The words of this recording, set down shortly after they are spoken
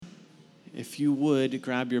if you would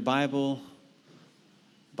grab your Bible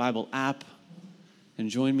app, and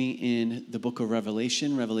join me in the book of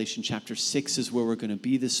Revelation. Revelation chapter 6 is where we're going to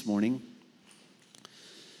be this morning.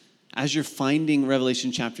 As you're finding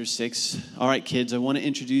Revelation chapter 6, all right, kids, I want to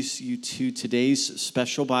introduce you to today's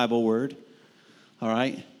special Bible word. All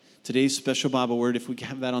right, today's special Bible word. If we could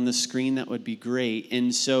have that on the screen, that would be great.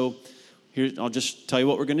 And so here, I'll just tell you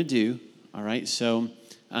what we're going to do. All right, so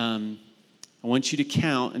I want you to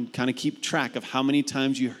count and kind of keep track of how many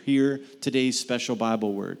times you hear today's special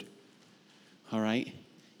Bible word. All right,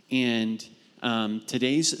 and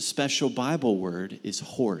today's special Bible word is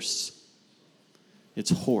horse. It's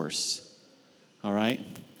horse. All right,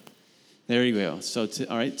 there you go. So,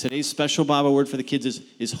 all right, today's special Bible word for the kids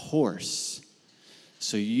is horse.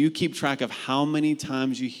 So you keep track of how many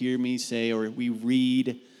times you hear me say, or we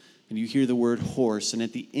read, and you hear the word horse, and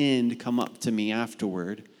at the end, come up to me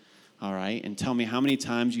afterward, all right, and tell me how many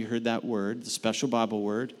times you heard that word. The special Bible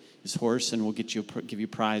word is horse, and we'll give you a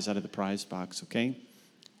prize out of the prize box, okay?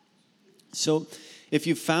 So if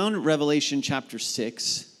you found Revelation chapter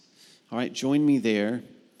 6, all right, join me there.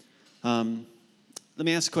 Let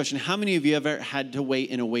me ask a question. How many of you ever had to wait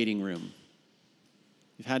in a waiting room?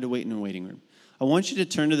 You've had to wait in a waiting room. I want you to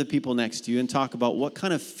turn to the people next to you and talk about what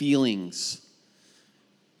kind of feelings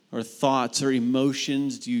or thoughts or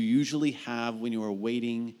emotions do you usually have when you are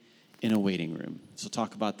waiting in a waiting room. So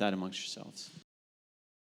talk about that amongst yourselves.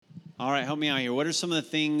 All right, help me out here. What are some of the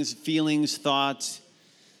things, feelings, thoughts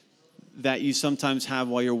that you sometimes have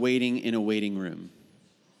while you're waiting in a waiting room?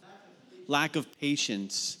 Lack of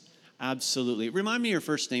patience. Absolutely. Remind me your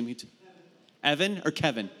first name. Evan or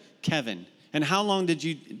Kevin? Kevin. And how long did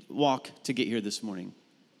you walk to get here this morning?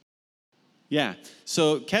 Yeah.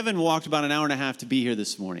 So Kevin walked about an hour and a half to be here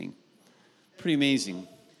this morning. Pretty amazing.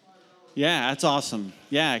 Yeah, that's awesome.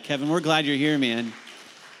 Yeah, Kevin, we're glad you're here, man.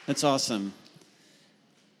 That's awesome.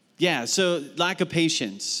 Yeah, so lack of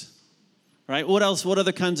patience, right? What else? What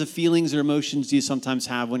other kinds of feelings or emotions do you sometimes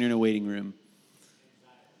have when you're in a waiting room?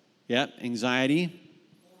 Yep, anxiety.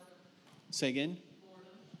 Say again.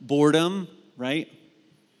 Boredom, right?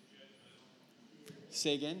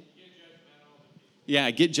 Say again.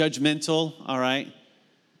 Yeah, get judgmental, all right.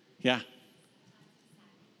 Yeah.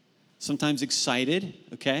 Sometimes excited,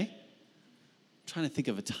 okay. I'm trying to think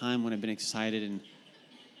of a time when I've been excited in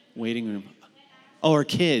waiting room. Oh, our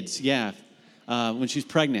kids, yeah. When she's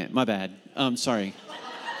pregnant, my bad. Sorry.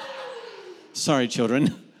 Sorry,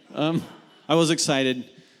 children. I was excited.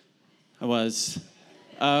 I was.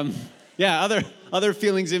 Yeah, other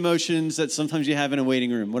feelings, emotions that sometimes you have in a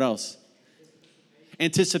waiting room. What else?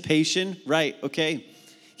 Anticipation, right, okay.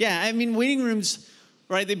 Yeah, I mean, waiting rooms,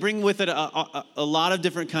 right, they bring with it a lot of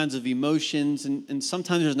different kinds of emotions, and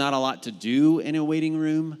sometimes there's not a lot to do in a waiting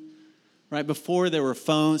room, right? Before there were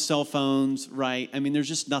cell phones, right? I mean, there's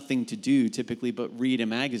just nothing to do typically but read a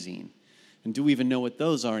magazine. And do we even know what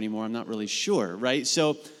those are anymore? I'm not really sure, right?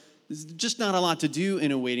 So there's just not a lot to do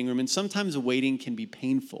in a waiting room, and sometimes waiting can be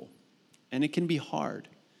painful, and it can be hard.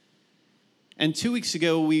 And 2 weeks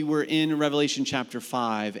ago, we were in Revelation chapter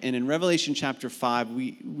 5. And in Revelation chapter 5,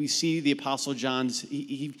 we see the Apostle John,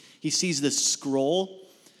 he sees this scroll.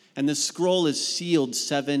 And the scroll is sealed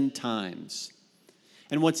 7 times.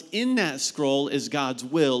 And what's in that scroll is God's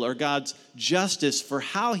will or God's justice for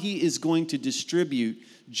how he is going to distribute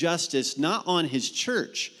justice, not on his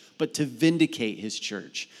church, but to vindicate his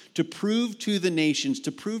church. To prove to the nations,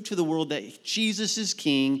 to prove to the world that Jesus is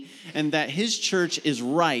king and that his church is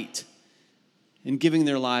right and giving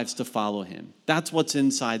their lives to follow him. That's what's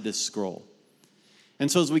inside this scroll. And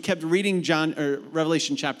so as we kept reading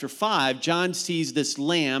Revelation chapter 5, John sees this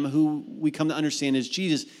lamb who we come to understand as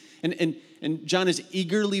Jesus. And John is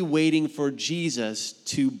eagerly waiting for Jesus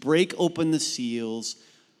to break open the seals,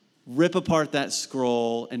 rip apart that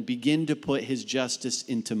scroll, and begin to put his justice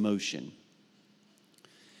into motion.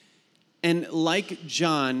 And like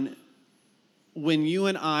John, when you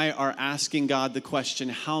and I are asking God the question,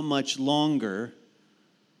 how much longer,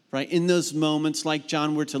 right? In those moments, like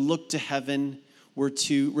John, we're to look to heaven, we're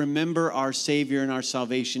to remember our Savior and our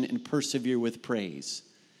salvation and persevere with praise.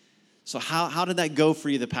 So how did that go for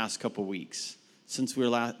you the past couple weeks since we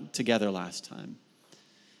were together last time?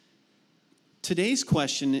 Today's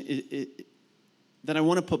question that I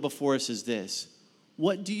want to put before us is this.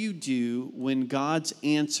 What do you do when God's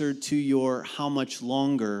answer to your how much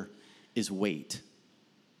longer is wait?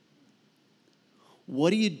 What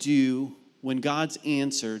do you do when God's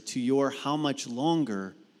answer to your how much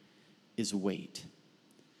longer is wait?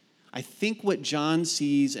 I think what John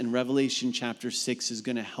sees in Revelation chapter 6 is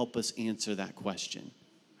going to help us answer that question,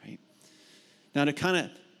 right? Now, to kind of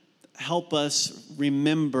help us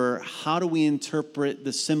remember how do we interpret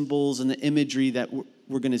the symbols and the imagery that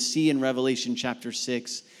we're going to see in Revelation chapter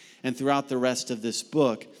 6 and throughout the rest of this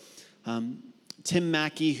book. Tim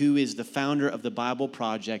Mackie, who is the founder of the Bible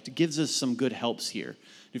Project, gives us some good helps here.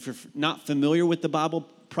 If you're not familiar with the Bible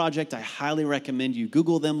Project, I highly recommend you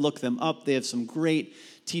Google them, look them up. They have some great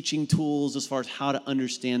teaching tools as far as how to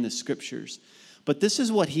understand the scriptures. But this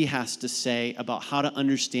is what he has to say about how to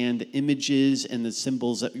understand the images and the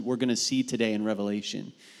symbols that we're going to see today in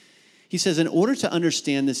Revelation. He says, in order to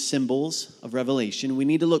understand the symbols of Revelation, we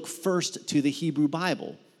need to look first to the Hebrew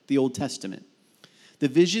Bible, the Old Testament. The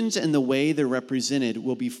visions and the way they're represented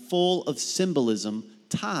will be full of symbolism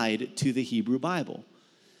tied to the Hebrew Bible.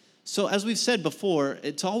 So as we've said before,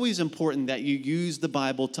 it's always important that you use the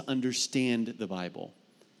Bible to understand the Bible,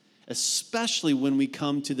 especially when we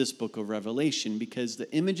come to this book of Revelation, because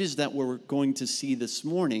the images that we're going to see this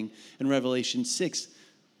morning in Revelation 6,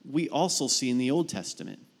 we also see in the Old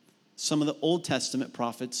Testament. Some of the Old Testament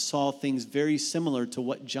prophets saw things very similar to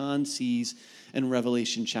what John sees in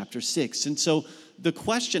Revelation chapter 6. And so the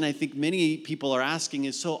question I think many people are asking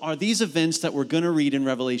is, so are these events that we're going to read in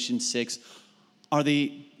Revelation 6,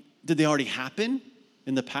 did they already happen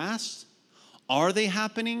in the past? Are they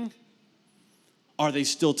happening? Are they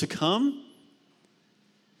still to come?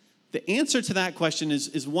 The answer to that question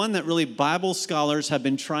is one that really Bible scholars have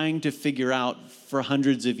been trying to figure out for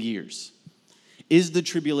hundreds of years. Is the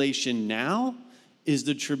tribulation now? Is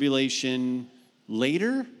the tribulation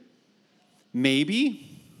later? Maybe.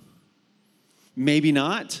 Maybe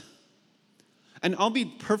not. And I'll be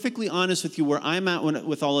perfectly honest with you where I'm at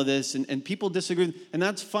with all of this, and people disagree, and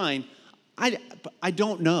that's fine. I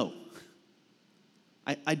don't know.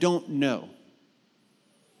 I don't know.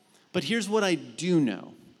 But here's what I do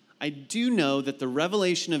know. I do know that the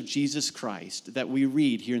revelation of Jesus Christ that we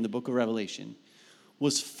read here in the book of Revelation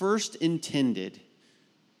was first intended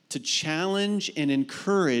to challenge and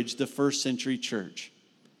encourage the first century church.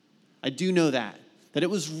 I do know that it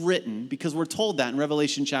was written, because we're told that in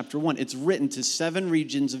Revelation chapter 1, it's written to 7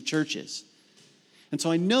 regions of churches. And so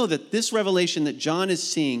I know that this revelation that John is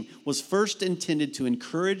seeing was first intended to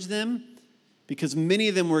encourage them, because many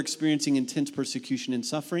of them were experiencing intense persecution and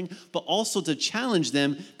suffering, but also to challenge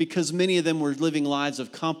them because many of them were living lives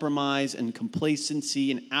of compromise and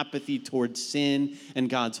complacency and apathy towards sin and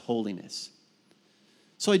God's holiness.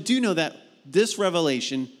 So I do know that this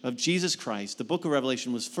revelation of Jesus Christ, the book of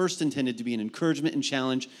Revelation, was first intended to be an encouragement and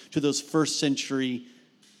challenge to those first century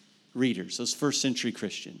readers, those first century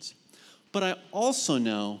Christians. But I also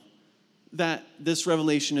know that this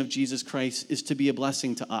revelation of Jesus Christ is to be a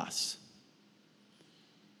blessing to us.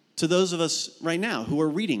 To those of us right now who are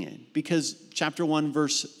reading it, because chapter 1,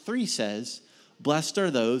 verse 3 says, "Blessed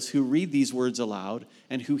are those who read these words aloud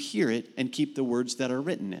and who hear it and keep the words that are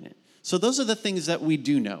written in it." So those are the things that we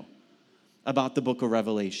do know about the book of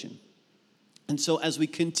Revelation. And so as we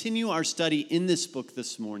continue our study in this book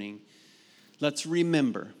this morning, let's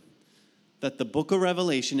remember that the book of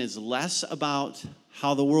Revelation is less about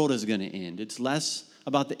how the world is going to end. It's less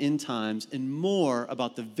about the end times and more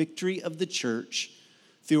about the victory of the church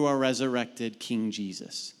through our resurrected King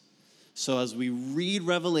Jesus. So as we read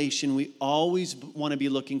Revelation, we always want to be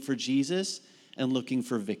looking for Jesus and looking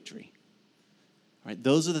for victory. All right,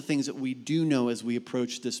 those are the things that we do know as we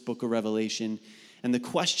approach this book of Revelation. And the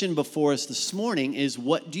question before us this morning is,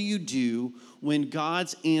 what do you do when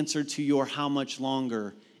God's answer to your how much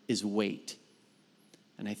longer is wait?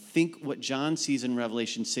 And I think what John sees in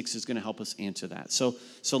Revelation 6 is going to help us answer that. So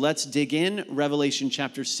let's dig in. Revelation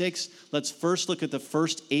chapter 6. Let's first look at the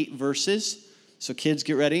first 8 verses. So kids,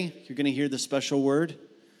 get ready. You're going to hear the special word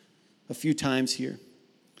a few times here.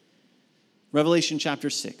 Revelation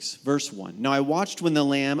chapter 6, verse 1. "Now I watched when the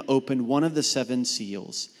Lamb opened one of the 7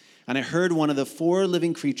 seals, and I heard one of the 4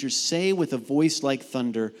 living creatures say with a voice like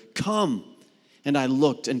thunder, 'Come!' And I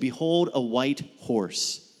looked, and behold, a white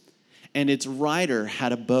horse. And its rider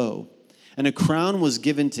had a bow, and a crown was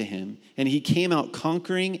given to him, and he came out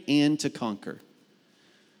conquering and to conquer.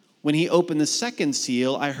 When he opened the 2nd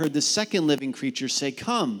seal, I heard the 2nd living creature say,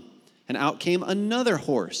 'Come!' And out came another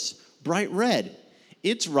horse, bright red.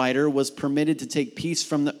 Its rider was permitted to take peace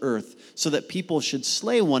from the earth, so that people should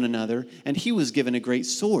slay one another, and he was given a great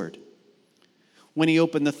sword. When he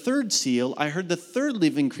opened the 3rd seal, I heard the 3rd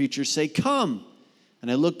living creature say, 'Come!'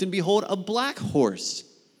 And I looked, and behold, a black horse.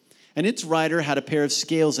 And its rider had a pair of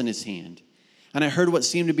scales in his hand. And I heard what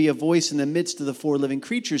seemed to be a voice in the midst of the 4 living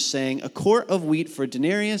creatures saying, 'A quart of wheat for a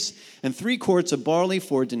denarius, and 3 quarts of barley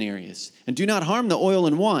for a denarius. And do not harm the oil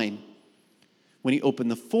and wine.' When he opened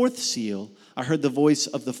the 4th seal, I heard the voice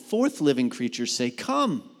of the 4th living creature say,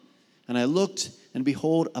 'Come!' And I looked, and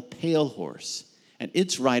behold, a pale horse, and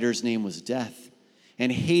its rider's name was Death,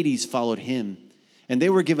 and Hades followed him. And they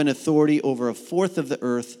were given authority over a fourth of the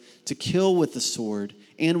earth to kill with the sword,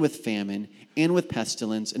 and with famine, and with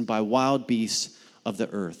pestilence, and by wild beasts of the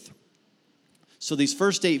earth. So these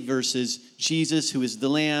first 8 verses, Jesus, who is the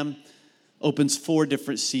Lamb, opens 4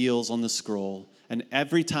 different seals on the scroll. And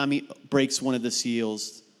every time he breaks one of the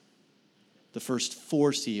seals, the first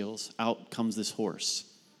 4 seals, out comes this horse,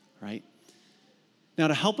 right? Now,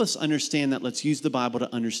 to help us understand that, let's use the Bible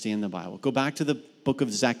to understand the Bible. Go back to the book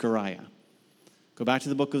of Zechariah. Go back to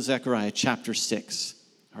the book of Zechariah, chapter 6,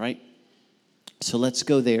 all right? So let's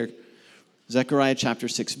go there. Zechariah chapter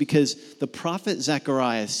 6, because the prophet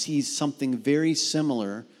Zechariah sees something very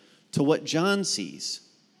similar to what John sees.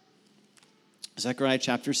 Zechariah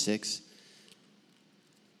chapter 6.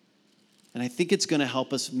 And I think it's going to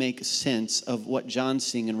help us make sense of what John's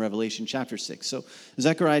seeing in Revelation chapter 6. So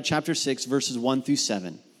Zechariah chapter 6, verses 1 through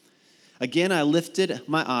 7. Again, I lifted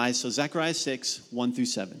my eyes. So Zechariah 6, 1 through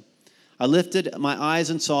 7. I lifted my eyes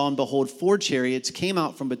and saw, and behold, 4 chariots came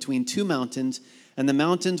out from between 2 mountains, and the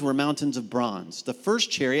mountains were mountains of bronze. The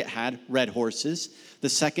first chariot had red horses, the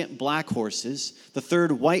second black horses, the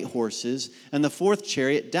third white horses, and the fourth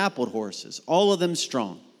chariot dappled horses, all of them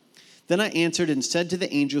strong. Then I answered and said to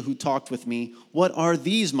the angel who talked with me, "What are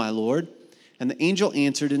these, my Lord?" And the angel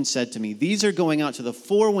answered and said to me, "These are going out to the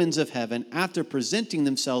 4 winds of heaven after presenting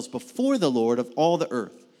themselves before the Lord of all the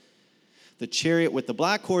earth. The chariot with the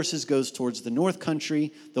black horses goes towards the north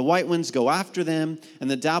country, the white ones go after them, and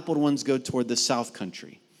the dappled ones go toward the south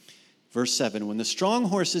country." Verse 7, when the strong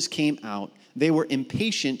horses came out, they were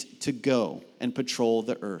impatient to go and patrol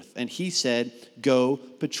the earth. And he said, "Go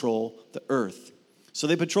patrol the earth." So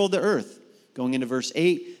they patrolled the earth. Going into verse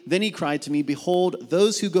 8, then he cried to me, "Behold,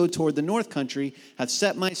 those who go toward the north country have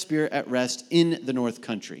set my spirit at rest in the north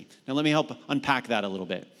country." Now let me help unpack that a little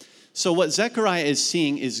bit. So what Zechariah is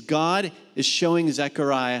seeing is God is showing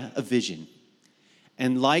Zechariah a vision.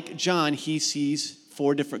 And like John, he sees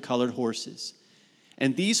 4 different colored horses.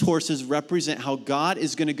 And these horses represent how God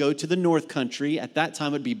is going to go to the north country. At that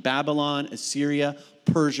time, it would be Babylon, Assyria,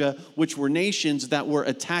 Persia, which were nations that were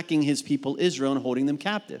attacking his people Israel and holding them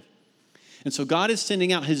captive. And so God is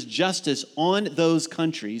sending out his justice on those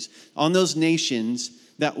countries, on those nations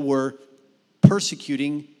that were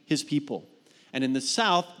persecuting his people. And in the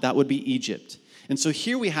south, that would be Egypt. And so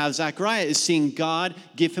here we have Zechariah is seeing God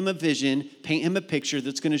give him a vision, paint him a picture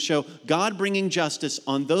that's going to show God bringing justice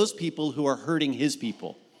on those people who are hurting his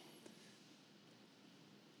people.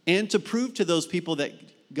 And to prove to those people that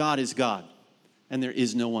God is God and there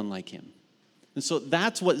is no one like him. And so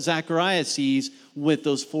that's what Zechariah sees with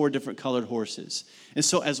those 4 different colored horses. And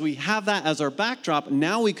so as we have that as our backdrop,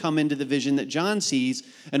 now we come into the vision that John sees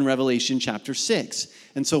in Revelation chapter 6.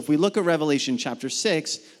 And so if we look at Revelation chapter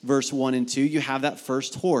 6, verse 1 and 2, you have that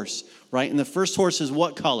first horse, right? And the first horse is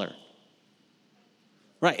what color?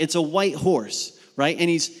 Right, it's a white horse, right? And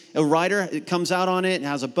he's a rider, it comes out on it, and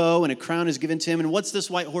has a bow, and a crown is given to him. And what's this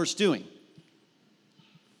white horse doing?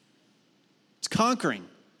 It's conquering.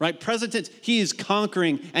 Right, present tense, he is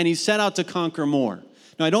conquering, and he's set out to conquer more.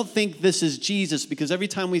 Now, I don't think this is Jesus, because every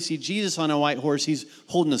time we see Jesus on a white horse, he's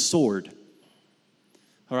holding a sword.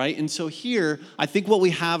 All right, and so here, I think what we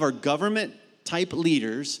have are government-type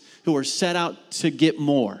leaders who are set out to get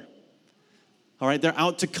more. All right, they're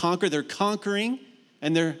out to conquer, they're conquering,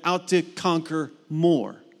 and they're out to conquer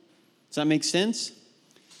more. Does that make sense?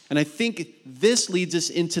 And I think this leads us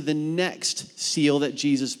into the next seal that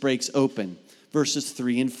Jesus breaks open. Verses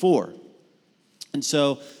 3 and 4. And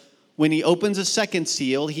so when he opens a second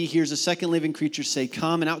seal, he hears a second living creature say,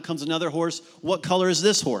 "Come," and out comes another horse. What color is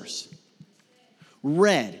this horse?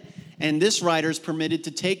 Red. And this rider is permitted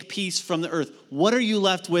to take peace from the earth. What are you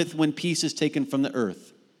left with when peace is taken from the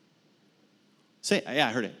earth? Say, yeah,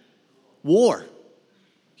 I heard it. War.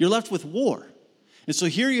 You're left with war. And so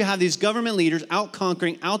here you have these government leaders out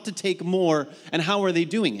conquering, out to take more. And how are they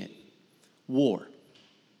doing it? War.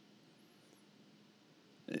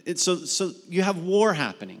 So you have war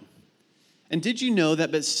happening. And did you know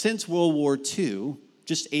that since World War II,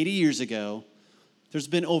 just 80 years ago, there's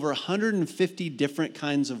been over 150 different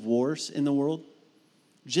kinds of wars in the world?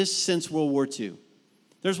 Just since World War II.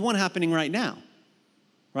 There's one happening right now,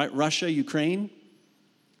 right? Russia, Ukraine.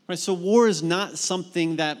 Right? So war is not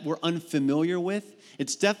something that we're unfamiliar with.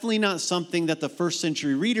 It's definitely not something that the first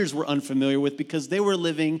century readers were unfamiliar with, because they were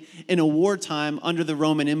living in a wartime under the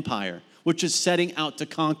Roman Empire, which is setting out to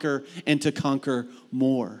conquer and to conquer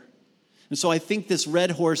more. And so I think this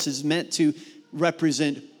red horse is meant to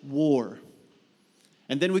represent war.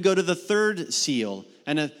 And then we go to the third seal,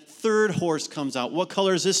 and a third horse comes out. What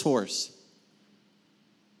color is this horse?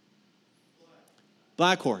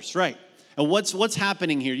 Black horse, right. And what's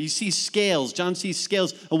happening here? You see scales. John sees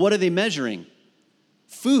scales. And what are they measuring?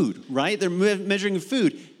 Food, right? They're measuring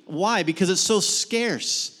food. Why? Because it's so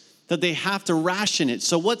scarce that they have to ration it.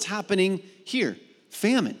 So what's happening here?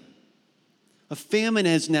 Famine. A famine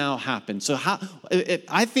has now happened. So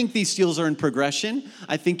I think these seals are in progression.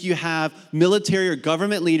 I think you have military or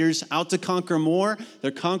government leaders out to conquer more. They're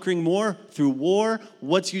conquering more through war.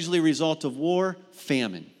 What's usually a result of war?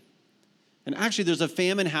 Famine. And actually, there's a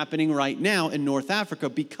famine happening right now in North Africa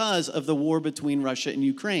because of the war between Russia and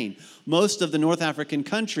Ukraine. Most of the North African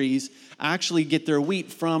countries actually get their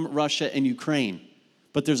wheat from Russia and Ukraine.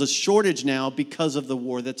 But there's a shortage now because of the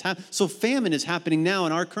war that's happening. So famine is happening now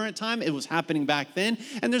in our current time. It was happening back then.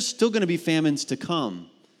 And there's still going to be famines to come.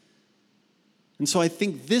 And so I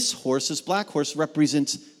think this horse, this black horse,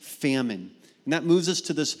 represents famine. And that moves us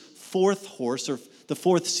to this fourth horse, or the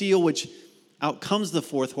fourth seal, which out comes the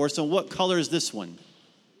fourth horse. And what color is this one?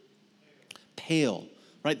 Pale,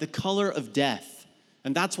 right? The color of death.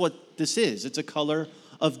 And that's what this is. It's a color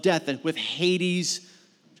of death, and with Hades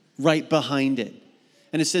right behind it.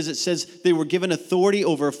 And it says they were given authority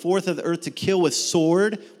over a fourth of the earth to kill with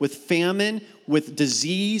sword, with famine, with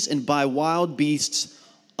disease, and by wild beasts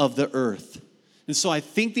of the earth. And so I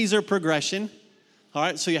think these are progression. All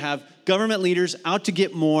right, so you have government leaders out to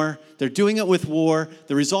get more. They're doing it with war.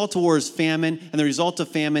 The result of war is famine, and the result of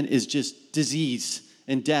famine is just disease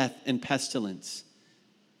and death and pestilence.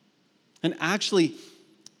 And actually,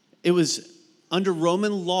 it was under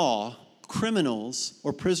Roman law, criminals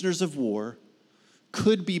or prisoners of war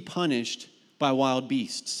could be punished by wild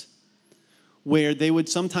beasts, where they would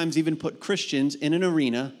sometimes even put Christians in an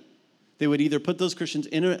arena. They would either put those Christians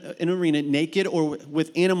in an arena naked or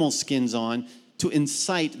with animal skins on to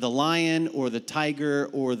incite the lion or the tiger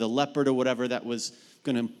or the leopard or whatever that was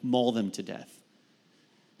going to maul them to death.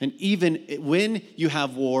 And even when you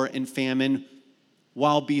have war and famine,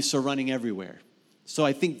 wild beasts are running everywhere. So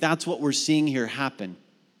I think that's what we're seeing here happen.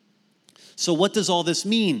 So what does all this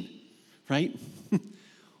mean, right?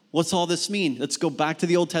 What's all this mean? Let's go back to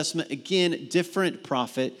the Old Testament. Again, different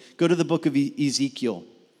prophet. Go to the book of Ezekiel.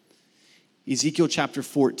 Ezekiel chapter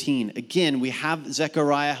 14. Again, we have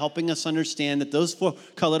Zechariah helping us understand that those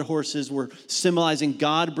four-colored horses were symbolizing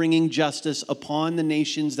God bringing justice upon the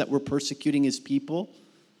nations that were persecuting his people.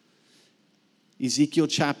 Ezekiel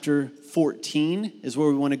chapter 14 is where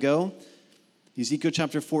we want to go. Ezekiel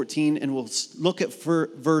chapter 14, and we'll look at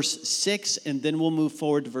verse 6, and then we'll move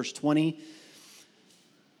forward to verse 20.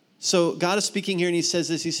 So God is speaking here, and he says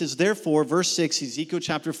this. He says, therefore, verse 6, Ezekiel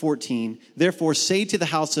chapter 14, therefore say to the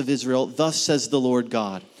house of Israel, thus says the Lord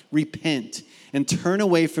God, repent and turn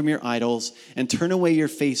away from your idols and turn away your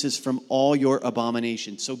faces from all your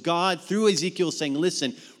abominations. So God, through Ezekiel, is saying,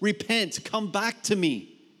 listen, repent, come back to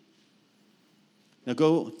me. Now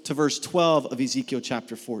go to verse 12 of Ezekiel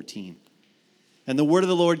chapter 14. And the word of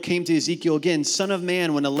the Lord came to Ezekiel again, Son of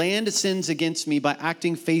man, when a land sins against me by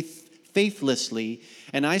acting faithlessly,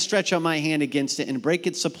 and I stretch out my hand against it and break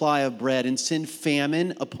its supply of bread and send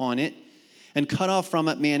famine upon it and cut off from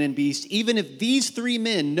it man and beast, even if these three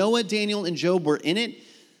men, Noah, Daniel, and Job, were in it,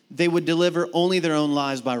 they would deliver only their own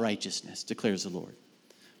lives by righteousness, declares the Lord.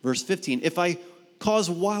 Verse 15, if I cause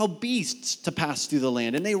wild beasts to pass through the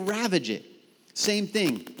land and they ravage it, same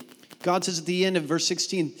thing. God says at the end of verse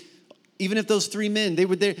 16, even if those three men,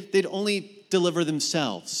 they'd only deliver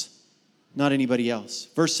themselves, not anybody else.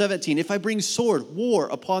 Verse 17, if I bring war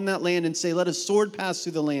upon that land and say, let a sword pass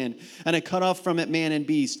through the land, and I cut off from it man and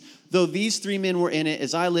beast, though these three men were in it,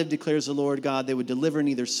 as I live, declares the Lord God, they would deliver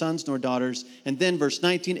neither sons nor daughters. And then verse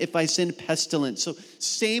 19, if I send pestilence. So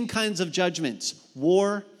same kinds of judgments,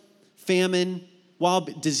 war, famine,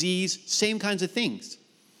 wild disease, same kinds of things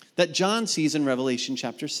that John sees in Revelation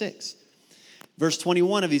chapter 6. Verse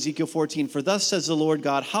 21 of Ezekiel 14, for thus says the Lord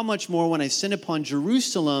God, how much more when I send upon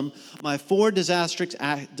Jerusalem my four disastrous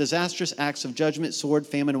acts of judgment, sword,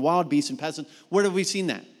 famine, wild beasts, and pestilence. Where have we seen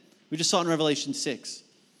that? We just saw it in Revelation 6.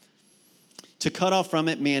 To cut off from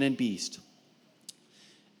it man and beast.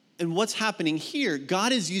 And what's happening here,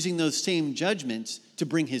 God is using those same judgments to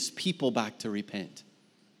bring his people back to repent.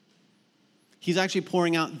 He's actually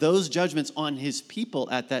pouring out those judgments on his people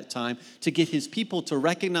at that time to get his people to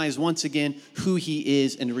recognize once again who he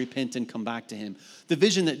is and to repent and come back to him. The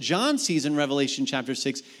vision that John sees in Revelation chapter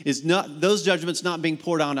 6 is not those judgments not being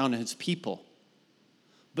poured out on his people,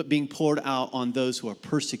 but being poured out on those who are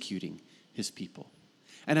persecuting his people.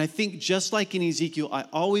 And I think just like in Ezekiel, I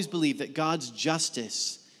always believe that God's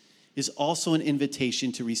justice is also an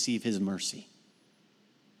invitation to receive his mercy.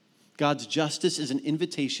 God's justice is an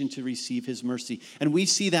invitation to receive his mercy. And we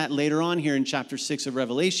see that later on here in chapter 6 of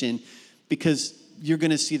Revelation, because you're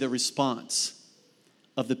going to see the response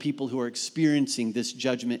of the people who are experiencing this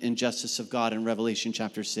judgment and justice of God in Revelation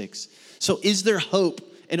chapter 6. So is there hope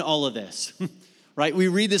in all of this? Right? We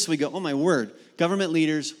read this, we go, oh my word, government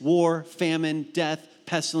leaders, war, famine, death,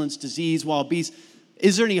 pestilence, disease, wild beasts.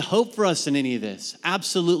 Is there any hope for us in any of this?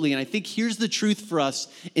 Absolutely. And I think here's the truth for us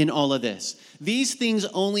in all of this. These things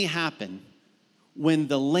only happen when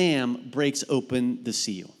the Lamb breaks open the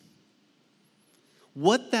seal.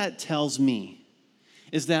 What that tells me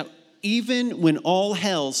is that even when all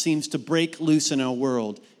hell seems to break loose in our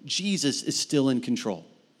world, Jesus is still in control.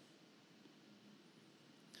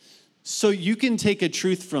 So you can take a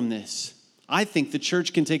truth from this. I think the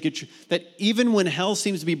church can take a truth that even when hell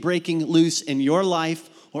seems to be breaking loose in your life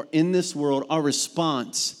or in this world, our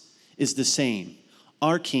response is the same.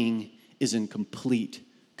 Our King is in complete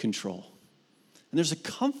control. And there's a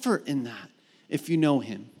comfort in that if you know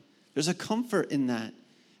him. There's a comfort in that.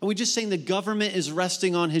 And we just saying the government is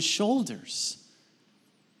resting on his shoulders.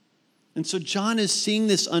 And so John is seeing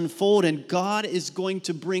this unfold, and God is going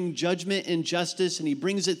to bring judgment and justice, and he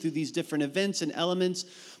brings it through these different events and elements.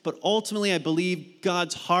 But ultimately, I believe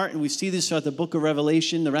God's heart, and we see this throughout the book of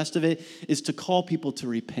Revelation, the rest of it, is to call people to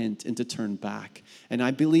repent and to turn back. And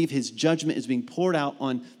I believe his judgment is being poured out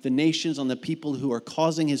on the nations, on the people who are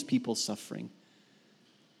causing his people suffering,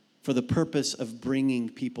 for the purpose of bringing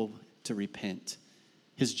people to repent.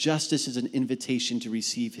 His justice is an invitation to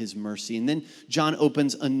receive his mercy. And then Jesus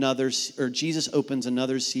opens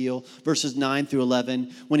another seal, verses 9 through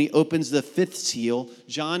 11. When he opens the fifth seal,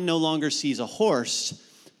 John no longer sees a horse,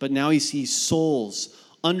 but now he sees souls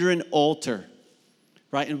under an altar,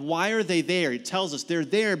 right? And why are they there? It tells us they're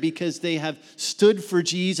there because they have stood for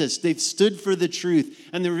Jesus. They've stood for the truth,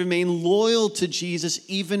 and they remain loyal to Jesus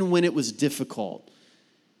even when it was difficult,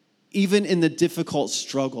 even in the difficult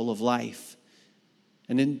struggle of life.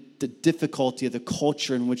 And in the difficulty of the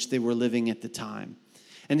culture in which they were living at the time.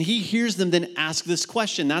 And he hears them then ask this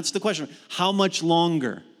question. That's the question. How much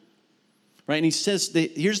longer? Right? And he says,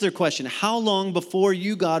 here's their question. How long before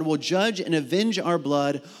you, God, will judge and avenge our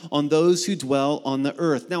blood on those who dwell on the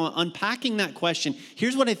earth? Now, unpacking that question,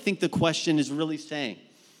 here's what I think the question is really saying.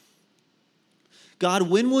 God,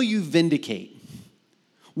 when will you vindicate?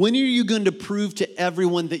 When are you going to prove to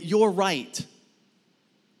everyone that you're right?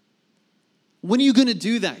 When are you going to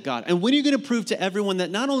do that, God? And when are you going to prove to everyone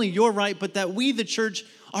that not only you're right, but that we, the church,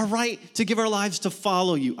 are right to give our lives to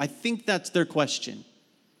follow you? I think that's their question.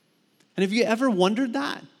 And have you ever wondered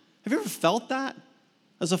that? Have you ever felt that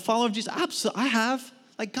as a follower of Jesus? Absolutely, I have.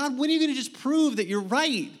 Like, God, when are you going to just prove that you're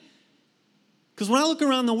right? Because when I look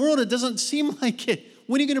around the world, it doesn't seem like it.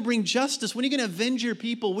 When are you going to bring justice? When are you going to avenge your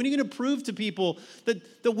people? When are you going to prove to people that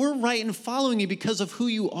we're right in following you because of who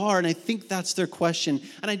you are? And I think that's their question.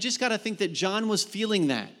 And I just got to think that John was feeling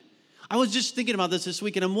that. I was just thinking about this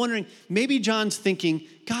week, and I'm wondering, maybe John's thinking,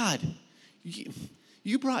 God,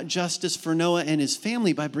 you brought justice for Noah and his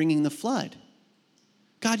family by bringing the flood.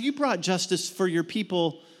 God, you brought justice for your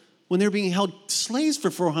people when they're being held slaves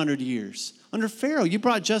for 400 years. Under Pharaoh, you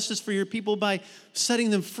brought justice for your people by setting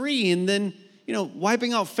them free and then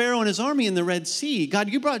wiping out Pharaoh and his army in the Red Sea. God,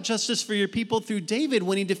 you brought justice for your people through David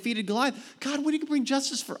when he defeated Goliath. God, when are you going to bring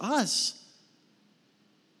justice for us?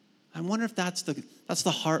 I wonder if that's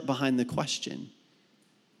the heart behind the question.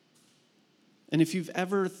 And if you've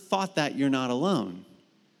ever thought that, you're not alone.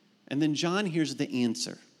 And then John hears the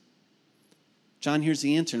answer. John hears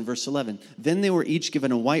the answer in verse 11. Then they were each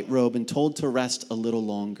given a white robe and told to rest a little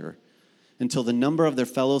longer, until the number of their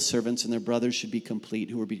fellow servants and their brothers should be complete,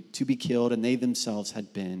 who were to be killed, and they themselves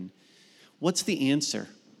had been. What's the answer?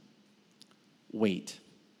 Wait.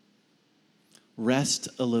 Rest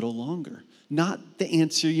a little longer. Not the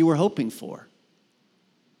answer you were hoping for.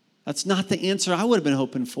 That's not the answer I would have been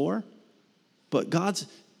hoping for. But God's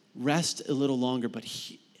rest a little longer. But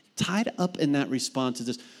tied up in that response is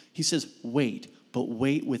this. He says, wait, but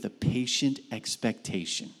wait with a patient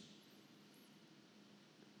expectation.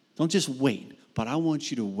 Don't just wait, but I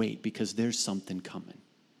want you to wait because there's something coming.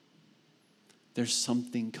 There's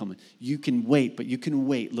something coming. You can wait, but you can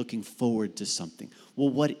wait looking forward to something. Well,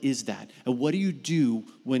 what is that? And what do you do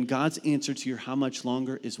when God's answer to your how much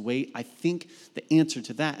longer is wait? I think the answer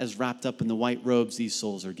to that is wrapped up in the white robes these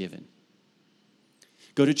souls are given.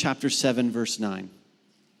 Go to chapter 7, verse 9.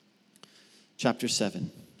 Chapter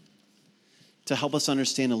 7. To help us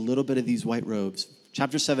understand a little bit of these white robes.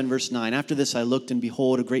 Chapter 7, verse 9. After this I looked, and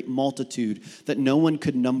behold, a great multitude that no one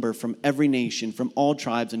could number, from every nation, from all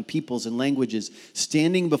tribes and peoples and languages,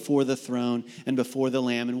 standing before the throne and before the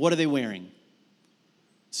Lamb. And what are they wearing?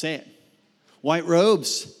 Say it. White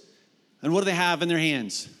robes. And what do they have in their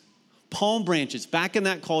hands? Palm branches, back in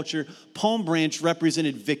that culture, palm branch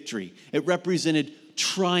represented victory. It represented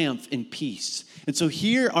triumph and peace. And so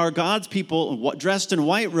here are God's people dressed in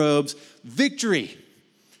white robes, victory.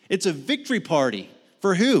 It's a victory party.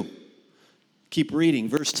 For who? Keep reading.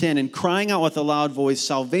 Verse 10, and crying out with a loud voice,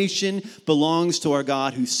 salvation belongs to our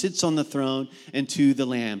God who sits on the throne and to the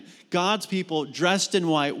Lamb. God's people dressed in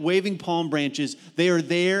white, waving palm branches, they are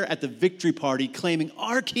there at the victory party claiming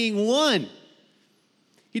our King won.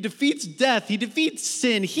 He defeats death. He defeats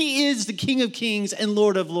sin. He is the King of Kings and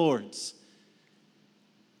Lord of Lords.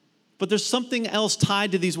 But there's something else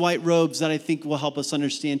tied to these white robes that I think will help us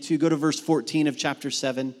understand too. Go to verse 14 of chapter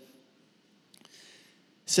 7. It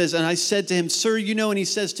says, and I said to him, sir, you know, and he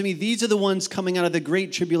says to me, these are the ones coming out of the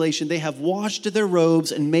great tribulation. They have washed their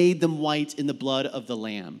robes and made them white in the blood of the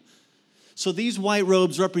Lamb. So these white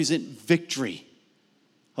robes represent victory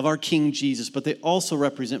of our King Jesus, but they also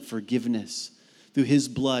represent forgiveness through his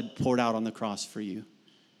blood poured out on the cross for you.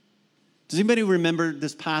 Does anybody remember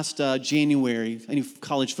this past January, any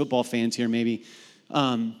college football fans here maybe,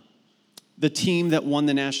 the team that won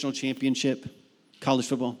the national championship, college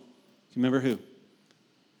football? Do you remember who?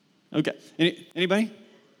 Okay, anybody?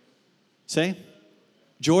 Say?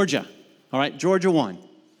 Georgia. All right, Georgia won.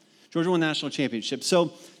 Georgia won the national championship.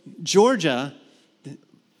 So Georgia,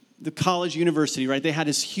 the college university, right, they had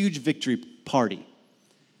this huge victory party.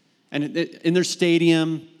 And in their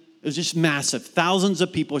stadium, it was just massive. Thousands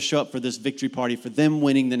of people show up for this victory party for them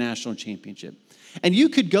winning the national championship. And you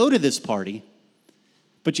could go to this party,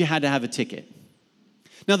 but you had to have a ticket.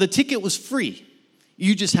 Now, the ticket was free.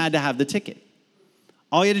 You just had to have the ticket.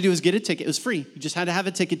 All you had to do was get a ticket. It was free. You just had to have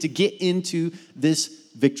a ticket to get into this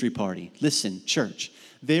victory party. Listen, church,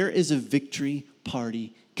 there is a victory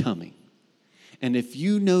party coming. And if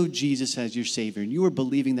you know Jesus as your Savior and you are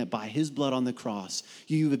believing that by his blood on the cross,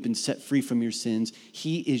 you have been set free from your sins,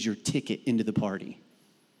 he is your ticket into the party.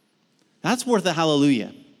 That's worth a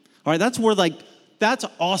hallelujah. All right, that's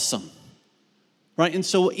awesome. Right? And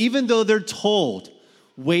so even though they're told,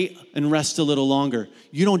 wait and rest a little longer,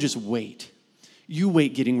 you don't just wait. You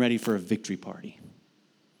wait getting ready for a victory party.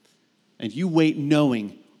 And you wait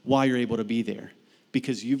knowing why you're able to be there.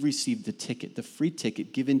 Because you've received the ticket, the free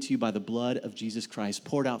ticket given to you by the blood of Jesus Christ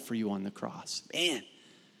poured out for you on the cross. Man.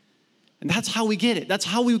 And that's how we get it. That's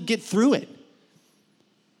how we get through it.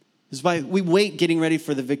 Is by we wait getting ready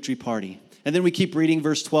for the victory party. And then we keep reading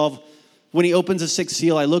verse 12. When he opens the sixth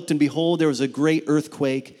seal, I looked and behold, there was a great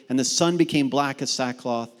earthquake and the sun became black as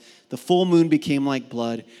sackcloth. The full moon became like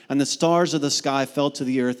blood and the stars of the sky fell to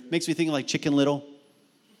the earth. Makes me think of like Chicken Little.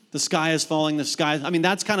 The sky is falling, that's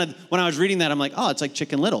kind of, when I was reading that, I'm like, oh, it's like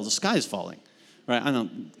Chicken Little. The sky is falling, right? I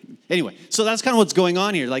don't, anyway, so that's kind of what's going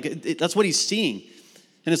on here. Like, that's what he's seeing.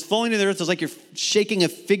 And it's falling to the earth. It's like you're shaking a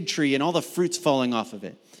fig tree and all the fruit's falling off of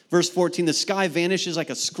it. Verse 14, the sky vanishes like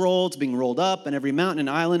a scroll. It's being rolled up, and every mountain and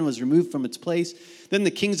island was removed from its place. Then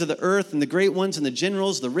the kings of the earth and the great ones and the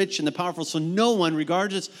generals, the rich and the powerful. So no one,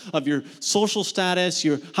 regardless of your social status,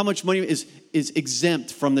 how much money is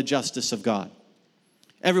exempt from the justice of God.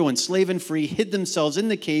 Everyone, slave and free, hid themselves in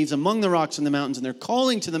the caves among the rocks and the mountains, and they're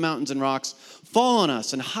calling to the mountains and rocks, fall on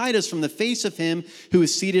us and hide us from the face of him who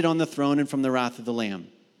is seated on the throne and from the wrath of the Lamb.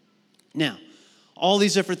 Now, all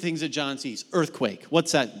these different things that John sees. Earthquake,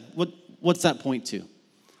 what's that point to?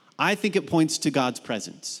 I think it points to God's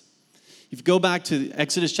presence. If you go back to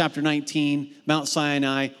Exodus chapter 19, Mount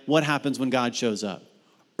Sinai, what happens when God shows up?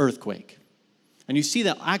 Earthquake. And you see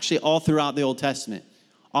that actually all throughout the Old Testament.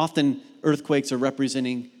 Often earthquakes are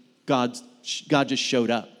representing God just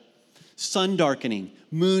showed up. Sun darkening,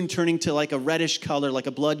 moon turning to like a reddish color, like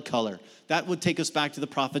a blood color. That would take us back to the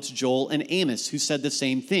prophets Joel and Amos, who said the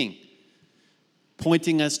same thing.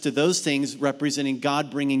 Pointing us to those things representing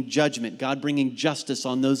God bringing judgment, God bringing justice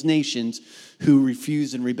on those nations who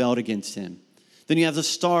refused and rebelled against him. Then you have the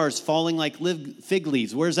stars falling like fig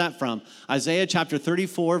leaves. Where's that from? Isaiah chapter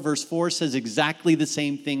 34, verse 4 says exactly the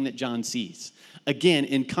same thing that John sees. Again,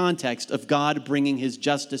 in context of God bringing his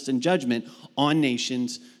justice and judgment on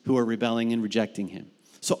nations who are rebelling and rejecting him.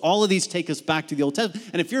 So all of these take us back to the Old Testament.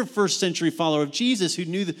 And if you're a first century follower of Jesus who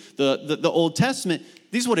knew the Old Testament,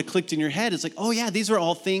 these would have clicked in your head. It's like, oh yeah, these are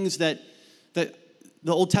all things that the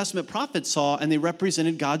Old Testament prophets saw, and they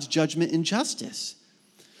represented God's judgment and justice.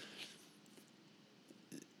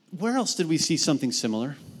 Where else did we see something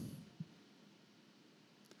similar?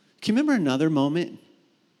 Can you remember another moment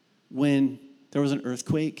when there was an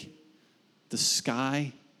earthquake? The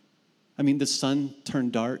sun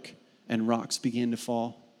turned dark and rocks began to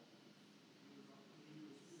fall.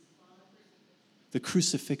 The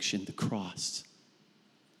crucifixion, the cross.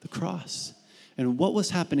 And what was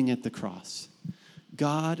happening at the cross?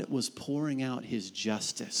 God was pouring out his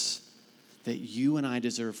justice that you and I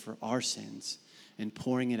deserve for our sins and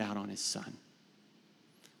pouring it out on his son.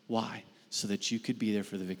 Why? So that you could be there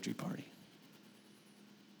for the victory party.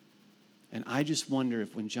 And I just wonder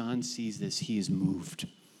if when John sees this, he is moved.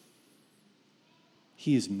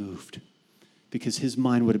 He is moved because his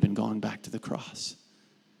mind would have been gone back to the cross.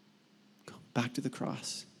 Back to the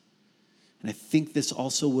cross. And I think this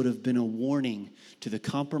also would have been a warning to the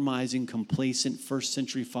compromising, complacent first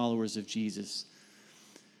century followers of Jesus.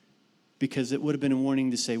 Because it would have been a warning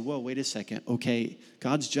to say, whoa, wait a second. Okay,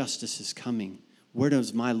 God's justice is coming. Where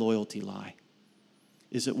does my loyalty lie?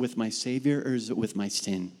 Is it with my Savior or is it with my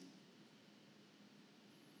sin?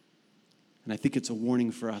 And I think it's a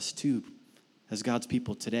warning for us too, as God's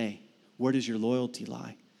people today. Where does your loyalty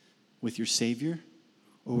lie? With your Savior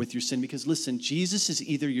or with your sin? Because listen, Jesus is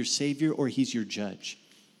either your Savior or he's your judge.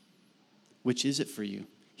 Which is it for you?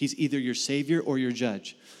 He's either your Savior or your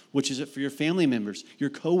judge. Which is it for your family members, your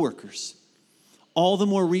coworkers? All the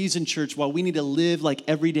more reason, church, why we need to live like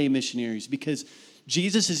everyday missionaries, because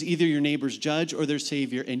Jesus is either your neighbor's judge or their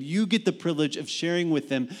Savior, and you get the privilege of sharing with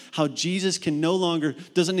them how Jesus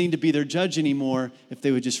doesn't need to be their judge anymore if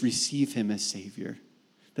they would just receive him as Savior.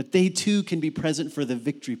 That they too can be present for the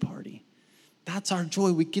victory party. That's our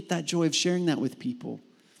joy. We get that joy of sharing that with people.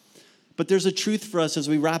 But there's a truth for us as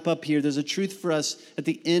we wrap up here. There's a truth for us at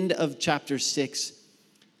the end of chapter 6.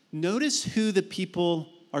 Notice who the people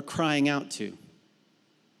are crying out to.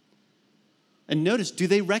 And notice, do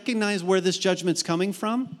they recognize where this judgment's coming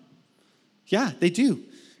from? Yeah, they do.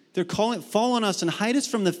 They're calling, fall on us and hide us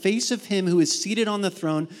from the face of him who is seated on the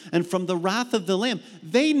throne and from the wrath of the Lamb.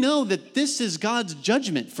 They know that this is God's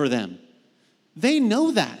judgment for them. They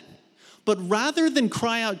know that. But rather than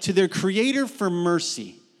cry out to their Creator for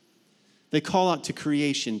mercy, they call out to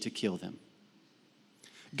creation to kill them.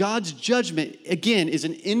 God's judgment, again, is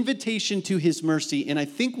an invitation to his mercy. And I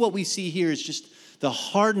think what we see here is just the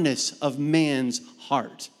hardness of man's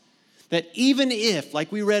heart. That even if,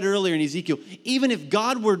 like we read earlier in Ezekiel, even if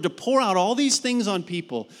God were to pour out all these things on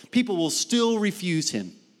people, people will still refuse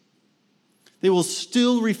him. They will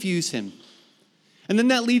still refuse him. And then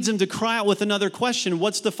that leads them to cry out with another question.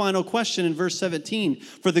 What's the final question in verse 17?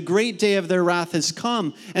 For the great day of their wrath has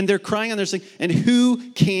come, and they're crying and they're saying, and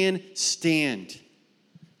who can stand?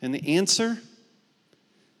 And the answer,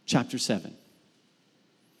 chapter 7.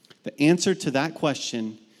 The answer to that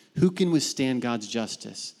question, who can withstand God's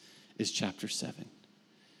justice, is chapter 7.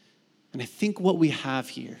 And I think what we have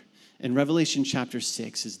here in Revelation chapter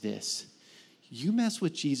 6 is this. You mess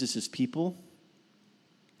with Jesus' people,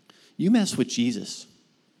 you mess with Jesus.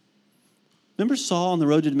 Remember Saul on the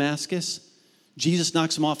road to Damascus? Jesus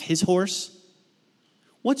knocks him off his horse.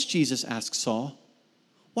 What's Jesus ask Saul?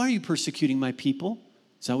 Why are you persecuting my people?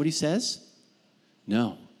 Is that what he says?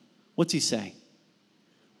 No. What's he say?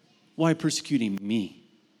 Why are you persecuting me?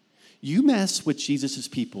 You mess with Jesus'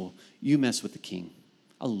 people, you mess with the king.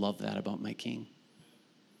 I love that about my king.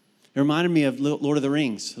 It reminded me of Lord of the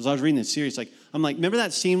Rings. As I was reading this series, I'm like, remember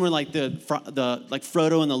that scene where like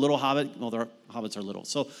Frodo and the little hobbit, well, the hobbits are little.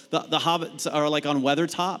 So the hobbits are like on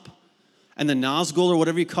Weathertop, and the Nazgul or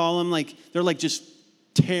whatever you call them, like they're like just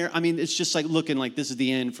it's just like looking like this is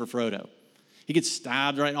the end for Frodo. He gets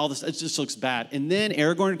stabbed, right? All this, it just looks bad. And then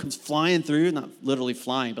Aragorn comes flying through, not literally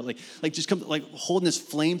flying, but like just comes like holding this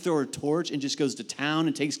flamethrower torch and just goes to town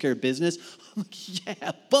and takes care of business. I'm like,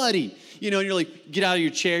 yeah, buddy. And you're like, get out of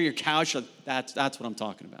your chair, your couch. Like, that's what I'm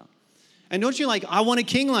talking about. And don't you like, I want a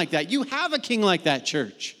king like that. You have a king like that,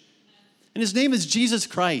 church. And his name is Jesus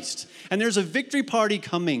Christ. And there's a victory party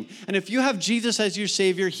coming. And if you have Jesus as your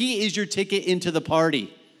Savior, he is your ticket into the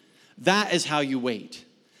party. That is how you wait.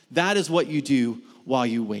 That is what you do while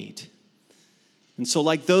you wait. And so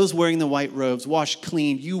like those wearing the white robes, washed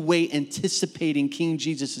clean, you wait anticipating King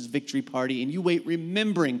Jesus' victory party, and you wait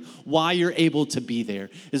remembering why you're able to be there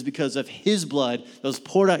is because of his blood that was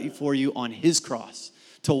poured out for you on his cross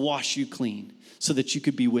to wash you clean so that you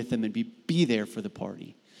could be with him and be there for the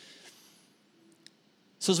party.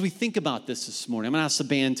 So as we think about this morning, I'm going to ask the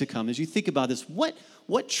band to come. As you think about this, what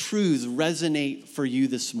truths resonate for you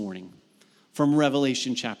this morning from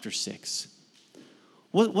Revelation chapter 6?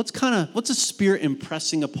 What's the Spirit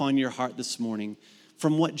impressing upon your heart this morning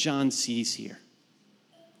from what John sees here?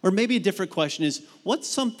 Or maybe a different question is, what's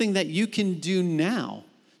something that you can do now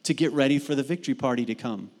to get ready for the victory party to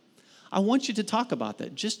come? I want you to talk about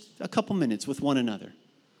that just a couple minutes with one another.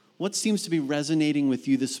 What seems to be resonating with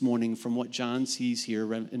you this morning from what John sees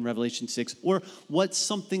here in Revelation 6? Or what's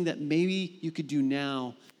something that maybe you could do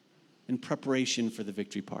now in preparation for the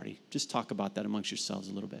victory party? Just talk about that amongst yourselves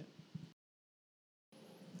a little bit.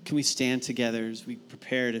 Can we stand together as we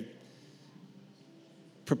prepare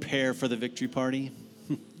for the victory party?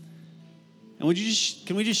 And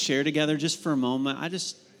can we just share together just for a moment?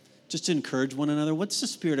 Just to encourage one another. What's the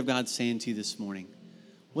Spirit of God saying to you this morning?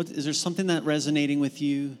 Is there something that resonating with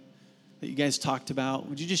you that you guys talked about?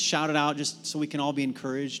 Would you just shout it out just so we can all be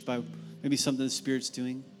encouraged by maybe something the Spirit's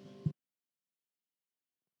doing?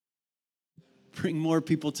 Bring more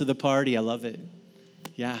people to the party. I love it.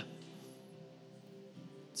 Yeah.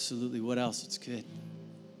 Absolutely. What else? It's good.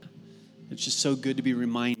 It's just so good to be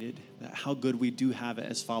reminded that how good we do have it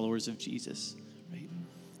as followers of Jesus, right?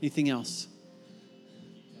 Anything else?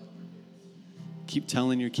 Keep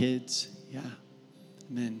telling your kids. Yeah.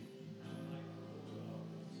 Amen.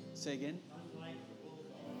 Say again.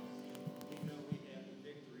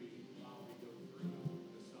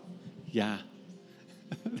 Yeah.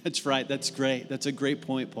 That's right. That's great. That's a great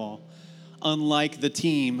point, Paul. Unlike the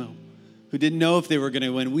team who didn't know if they were going to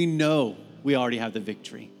win, we know we already have the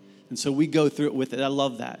victory. And so we go through it with it. I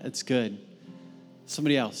love that. It's good.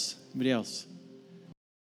 Somebody else.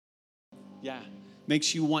 Yeah.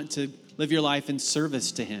 Makes you want to live your life in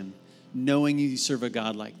service to him, knowing you serve a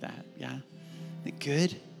God like that. Yeah. Isn't it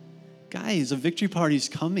good? Guys, a victory party is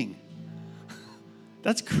coming.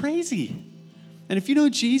 That's crazy. And if you know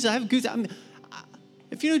Jesus,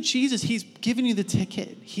 if you know Jesus, he's given you the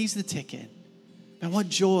ticket. He's the ticket. Man, what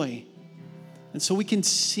joy. And so we can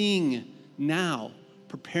sing now,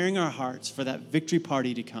 preparing our hearts for that victory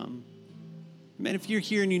party to come. Man, if you're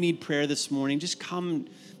here and you need prayer this morning, just come.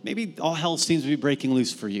 Maybe all hell seems to be breaking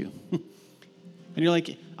loose for you. And you're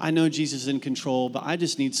like, I know Jesus is in control, but I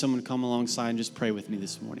just need someone to come alongside and just pray with me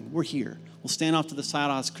this morning. We're here. We'll stand off to the side.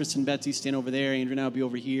 I'll ask Chris and Betsy, stand over there. Andrew and I will be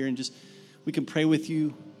over here. And we can pray with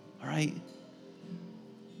you. All right?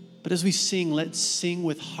 But as we sing, let's sing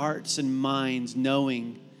with hearts and minds,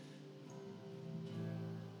 knowing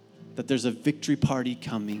that there's a victory party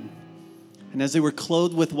coming. And as they were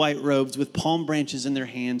clothed with white robes, with palm branches in their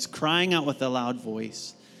hands, crying out with a loud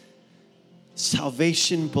voice,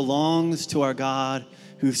 salvation belongs to our God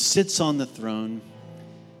who sits on the throne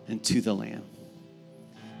and to the Lamb.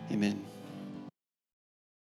 Amen.